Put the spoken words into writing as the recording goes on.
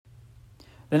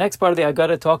The next part of the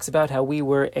Haggadah talks about how we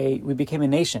became a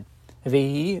nation.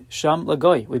 Vehi sham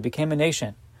lagoy, we became a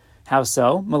nation. How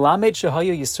so? Malamed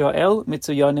shehayu Yisrael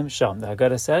mitzuyanim sham. The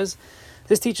Haggadah says,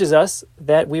 this teaches us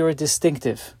that we were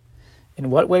distinctive. In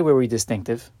what way were we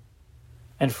distinctive?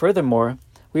 And furthermore,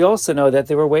 we also know that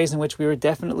there were ways in which we were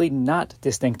definitely not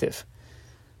distinctive.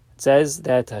 It says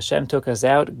that Hashem took us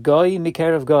out, goy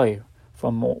mikerev goy,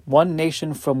 from one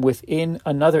nation from within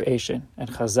another nation. And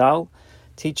Chazal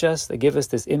teach us, they give us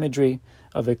this imagery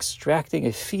of extracting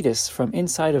a fetus from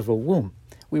inside of a womb.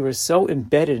 We were so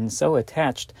embedded and so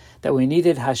attached that we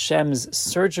needed Hashem's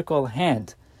surgical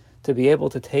hand to be able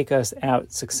to take us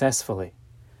out successfully.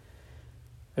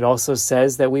 It also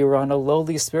says that we were on a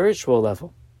lowly spiritual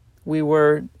level. We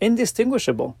were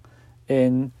indistinguishable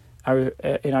in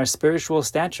our spiritual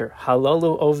stature.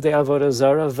 Halalu ovdei avodah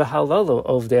zara v'halalu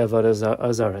ovdei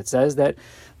avodah zara. It says that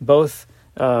both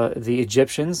the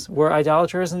Egyptians were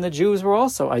idolaters and the Jews were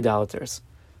also idolaters.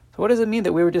 So what does it mean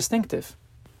that we were distinctive?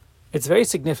 It's very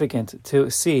significant to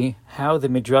see how the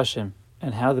Midrashim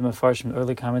and how the Mefarshim,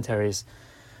 early commentaries,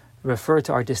 refer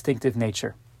to our distinctive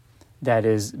nature that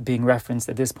is being referenced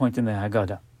at this point in the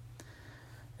Haggadah.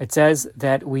 It says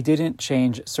that we didn't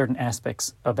change certain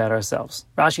aspects about ourselves.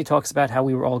 Rashi talks about how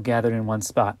we were all gathered in one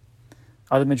spot.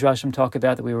 Other Midrashim talk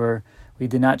about that we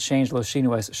did not change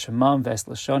Loshinu es Shemam ves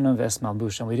Lashonam ves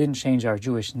Malbusham. We didn't change our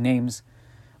Jewish names.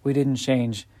 We didn't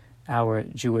change our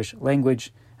Jewish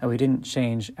language. And we didn't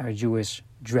change our Jewish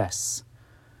dress.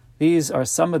 These are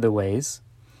some of the ways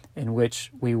in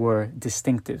which we were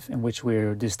distinctive, in which we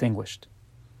were distinguished.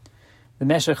 The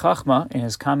Meshech Chochmah, in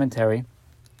his commentary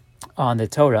on the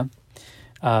Torah,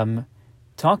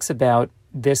 talks about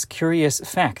this curious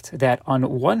fact that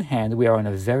on one hand we are on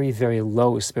a very, very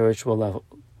low spiritual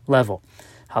level.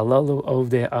 Halalu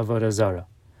ovdei avodah zara.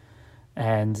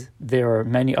 And there are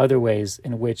many other ways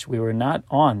in which we were not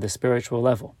on the spiritual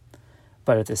level.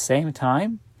 But at the same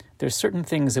time, there's certain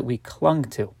things that we clung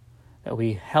to, that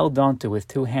we held on to with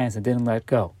two hands and didn't let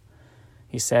go.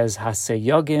 He says,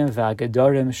 Haseyogim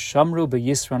v'agadorim shamru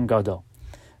b'yisron gadol.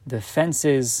 The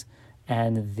fences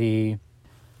and the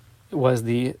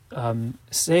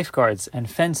safeguards and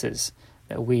fences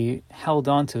that we held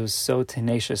on to so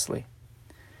tenaciously.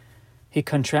 He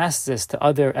contrasts this to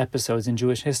other episodes in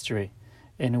Jewish history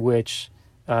in which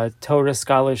Torah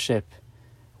scholarship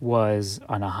was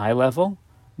on a high level,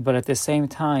 but at the same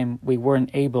time we weren't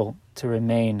able to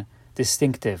remain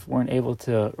distinctive, weren't able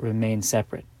to remain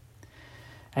separate.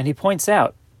 And he points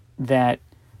out that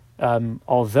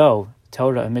although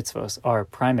Torah and mitzvos are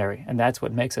primary, and that's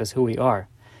what makes us who we are,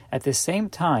 at the same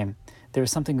time there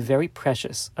is something very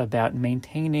precious about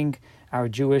maintaining our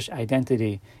Jewish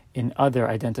identity in other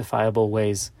identifiable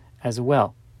ways as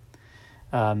well.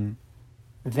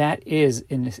 That is,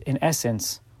 in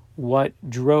essence, what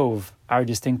drove our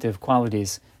distinctive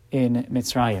qualities in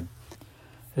Mitzrayim.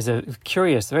 There's a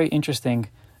curious, very interesting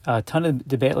Tanna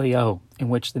D'Eliyahu in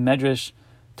which the Medrash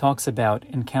talks about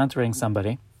encountering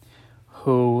somebody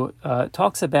who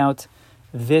talks about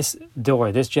this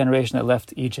generation that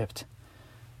left Egypt.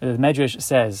 The Medrash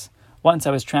says, once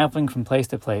I was traveling from place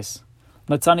to place.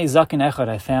 Matzani zaken echad,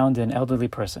 I found an elderly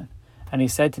person. And he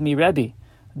said to me, Rebbe,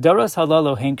 Doros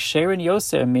halalo henk sherin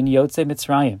yoser min yotze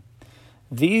Mitzrayim.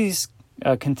 These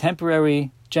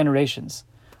contemporary generations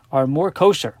are more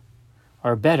kosher,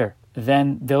 are better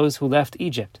than those who left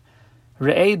Egypt.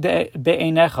 Re'ei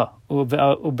be'einecha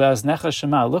ube'aznecha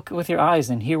shema. Look with your eyes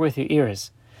and hear with your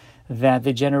ears that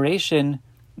the generation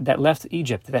that left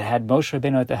Egypt, that had Moshe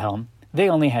Rabbeinu at the helm, they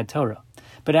only had Torah.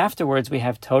 But afterwards we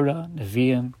have Torah,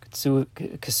 Nevi'im,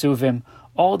 Kesuvim,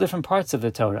 all different parts of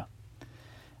the Torah.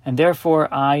 And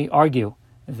therefore I argue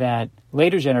that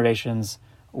later generations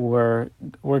were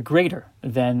greater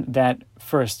than that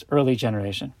first early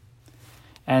generation.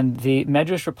 And the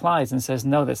Medrash replies and says,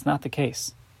 no, that's not the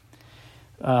case.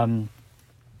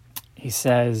 He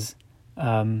says,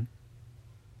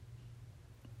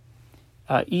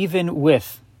 even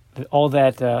with all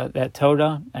that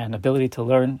Torah and ability to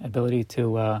learn, ability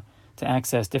to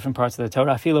access different parts of the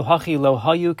Torah, afilu hachi lo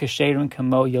hayu kasherim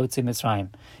kamo yotze Mitzrayim.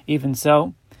 Even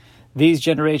so, these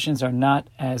generations are not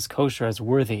as kosher, as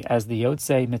worthy as the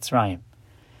Yotze Mitzrayim.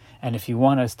 And if you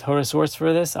want a Torah source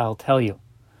for this, I'll tell you.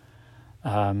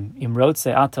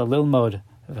 Imrotze ata lilmod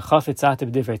v'chafetz ata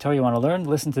b'divrei Torah. You want to learn?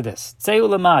 Listen to this. Tzeu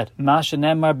lamad ma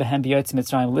shenemar behem b'yotze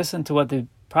Mitzrayim. Listen to what the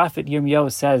prophet Yirmiyahu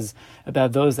says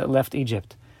about those that left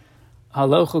Egypt.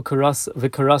 Halochu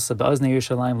v'karasa ba'oznei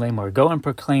Yerushalayim lemor. Go and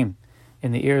proclaim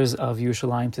in the ears of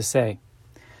Yerushalayim to say,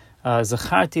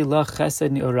 Zacharti lach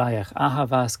chesed ni'orayach,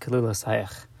 ahavas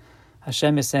kalilasayach.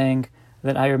 Hashem is saying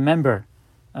that I remember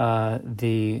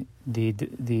the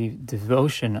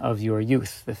devotion of your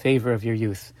youth, the favor of your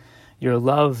youth, your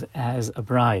love as a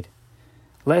bride.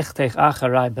 Lech tech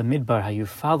acharai b'midbar, how you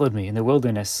followed me in the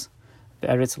wilderness,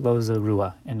 be'eretz lo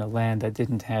zarua, in a land that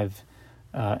didn't have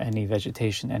any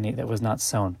vegetation, that was not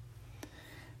sown.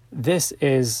 This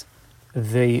is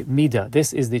the midah,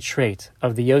 this is the trait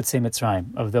of the Yotzei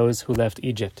Mitzrayim, of those who left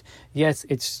Egypt. Yes,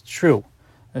 it's true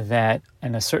that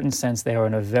in a certain sense they are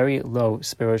on a very low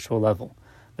spiritual level.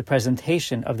 The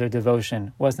presentation of their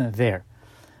devotion wasn't there,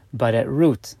 but at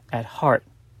root, at heart,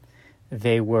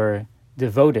 they were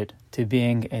devoted to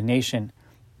being a nation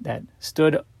that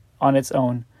stood on its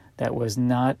own, that was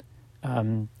not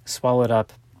swallowed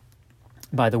up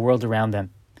by the world around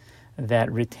them,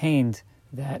 that retained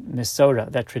that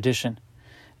Mesorah, that tradition.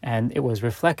 And it was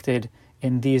reflected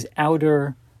in these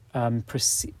outer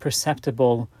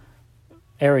perceptible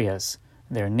areas,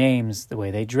 their names, the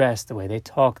way they dressed, the way they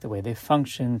talked, the way they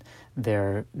functioned,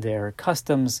 their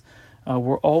customs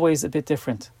were always a bit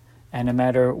different. And no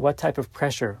matter what type of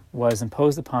pressure was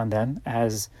imposed upon them,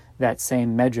 as that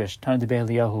same Medrash, Tana Debei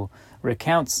Eliyahu,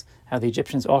 recounts how the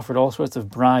Egyptians offered all sorts of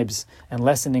bribes and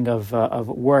lessening of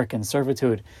work and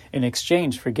servitude in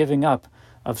exchange for giving up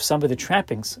of some of the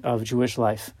trappings of Jewish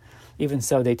life. Even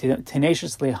so, they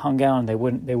tenaciously hung out and they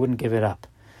wouldn't give it up.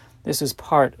 This is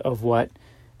part of what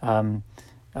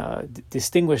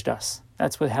distinguished us.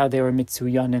 That's how they were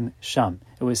mitzuyanim sham.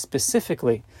 It was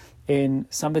specifically in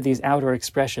some of these outer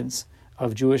expressions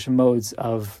of Jewish modes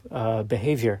of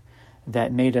behavior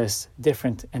that made us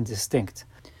different and distinct.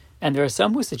 And there are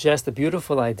some who suggest the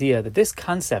beautiful idea that this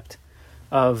concept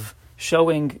of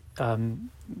showing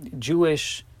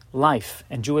Jewish life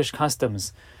and Jewish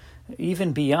customs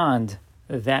even beyond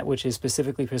that which is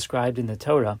specifically prescribed in the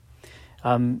Torah,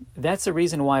 that's the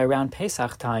reason why around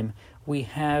Pesach time we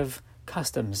have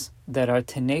customs that are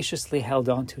tenaciously held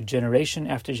on to generation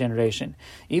after generation,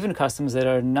 even customs that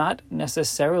are not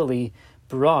necessarily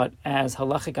brought as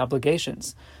halachic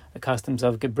obligations, the customs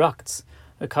of gebrachts,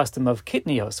 the custom of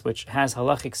kitnios, which has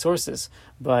halachic sources,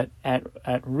 but at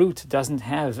root doesn't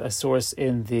have a source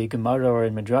in the Gemara or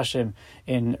in Midrashim,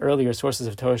 in earlier sources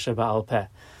of Torah Sheba'al Peh.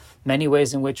 Many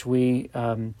ways in which we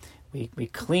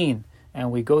clean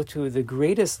and we go to the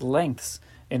greatest lengths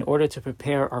in order to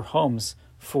prepare our homes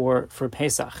for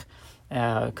Pesach.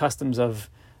 Customs of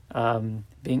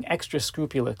being extra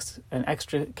scrupulous and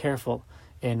extra careful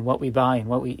in what we buy and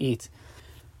what we eat.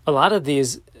 A lot of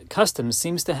these customs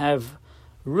seems to have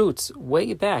roots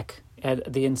way back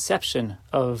at the inception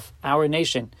of our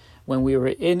nation when we were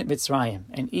in Mitzrayim.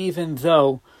 And even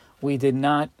though we did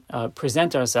not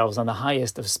present ourselves on the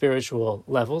highest of spiritual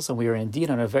levels, and we were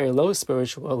indeed on a very low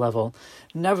spiritual level,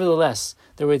 nevertheless,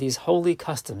 there were these holy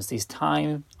customs, these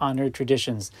time-honored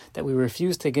traditions that we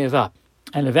refused to give up.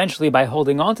 And eventually, by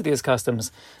holding on to these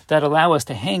customs, that allow us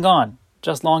to hang on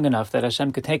just long enough that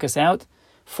Hashem could take us out,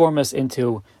 form us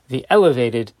into the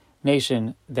elevated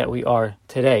nation that we are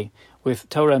today, with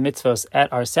Torah mitzvos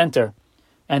at our center,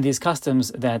 and these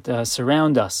customs that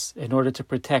surround us in order to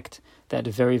protect that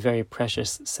very, very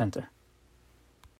precious center.